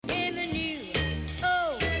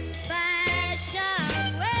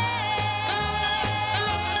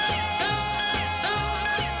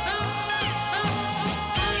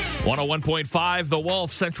101.5, The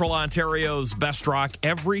Wolf, Central Ontario's best rock.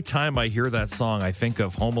 Every time I hear that song, I think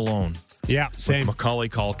of Home Alone. Yeah, same. Macaulay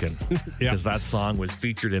Culkin. Because that song was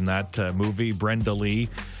featured in that movie, Brenda Lee,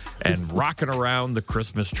 and Rockin' Around the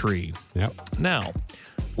Christmas Tree. Yep. Now,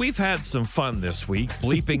 we've had some fun this week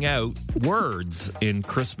bleeping out words in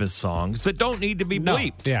Christmas songs that don't need to be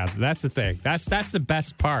bleeped. Yeah, that's the thing. That's the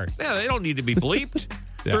best part. Yeah, they don't need to be bleeped.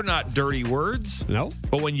 They're not dirty words. No.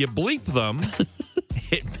 But when you bleep them,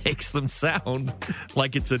 it makes them sound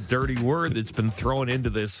like it's a dirty word that's been thrown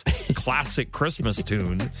into this classic Christmas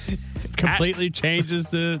tune. Completely changes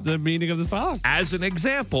the meaning of the song. As an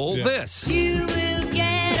example, this. You will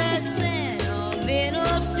get a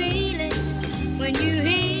sentimental feeling when you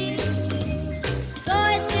hear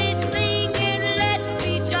voices singing, let's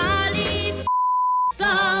be jolly.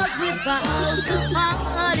 Cause we're bound to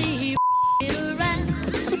party around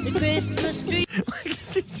the Christmas tree.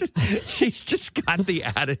 She's just got the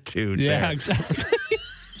attitude. Yeah, there. exactly.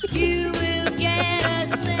 You will get a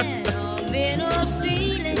sentimental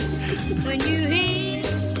feeling when you hear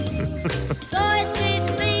voices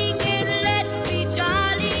singing, let's be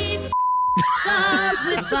jolly. Cause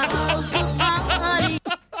we're bound to party.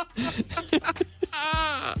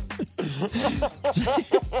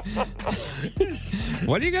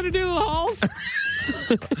 What are you going to do, Halls?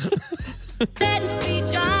 Let's be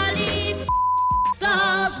jolly.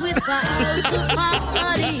 Cause we're bound to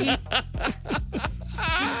party.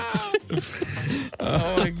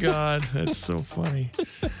 Oh, my God. That's so funny.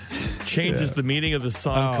 Changes the meaning of the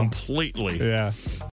song completely. Yeah.